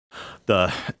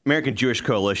The American Jewish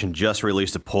Coalition just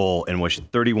released a poll in which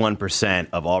 31%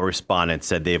 of all respondents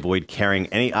said they avoid carrying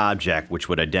any object which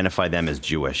would identify them as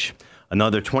Jewish.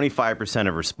 Another 25%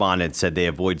 of respondents said they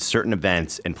avoid certain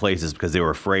events and places because they were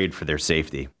afraid for their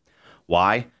safety.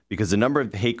 Why? Because the number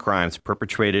of hate crimes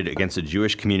perpetrated against the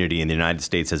Jewish community in the United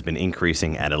States has been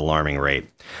increasing at an alarming rate.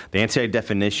 The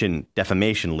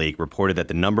Anti-Defamation League reported that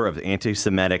the number of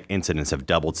anti-Semitic incidents have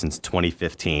doubled since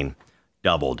 2015.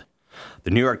 Doubled.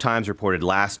 The New York Times reported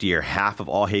last year half of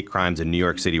all hate crimes in New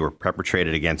York City were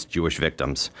perpetrated against Jewish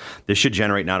victims. This should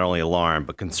generate not only alarm,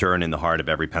 but concern in the heart of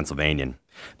every Pennsylvanian.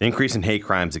 The increase in hate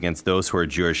crimes against those who are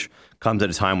Jewish comes at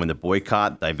a time when the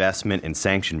boycott, divestment, and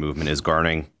sanction movement is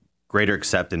garnering greater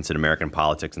acceptance in American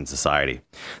politics and society.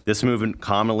 This movement,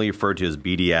 commonly referred to as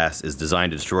BDS, is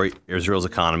designed to destroy Israel's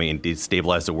economy and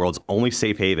destabilize the world's only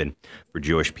safe haven for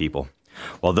Jewish people.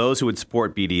 While those who would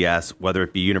support BDS, whether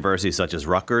it be universities such as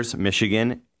Rutgers,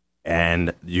 Michigan,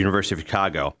 and the University of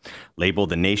Chicago, labeled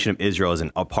the nation of Israel as an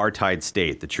apartheid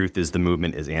state, the truth is the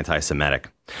movement is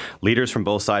anti-Semitic. Leaders from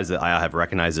both sides of the aisle have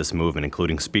recognized this movement,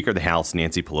 including Speaker of the House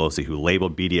Nancy Pelosi, who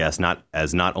labeled BDS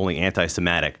not only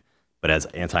anti-Semitic, but as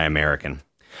anti-American.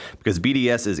 Because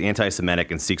BDS is anti-Semitic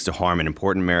and seeks to harm an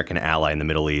important American ally in the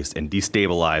Middle East and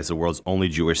destabilize the world's only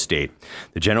Jewish state,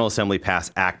 the General Assembly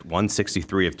passed Act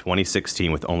 163 of 2016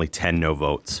 with only 10 no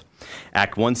votes.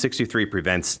 Act 163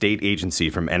 prevents state agency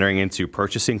from entering into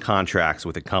purchasing contracts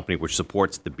with a company which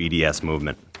supports the BDS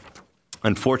movement.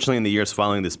 Unfortunately, in the years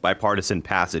following this bipartisan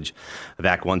passage of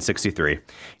Act 163,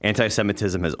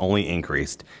 anti-Semitism has only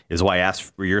increased. It is why I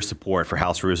ask for your support for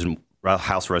House Resolution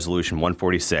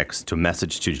 146 to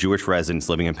message to Jewish residents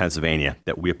living in Pennsylvania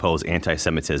that we oppose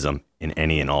anti-Semitism in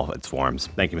any and all of its forms.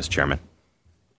 Thank you, Mr. Chairman.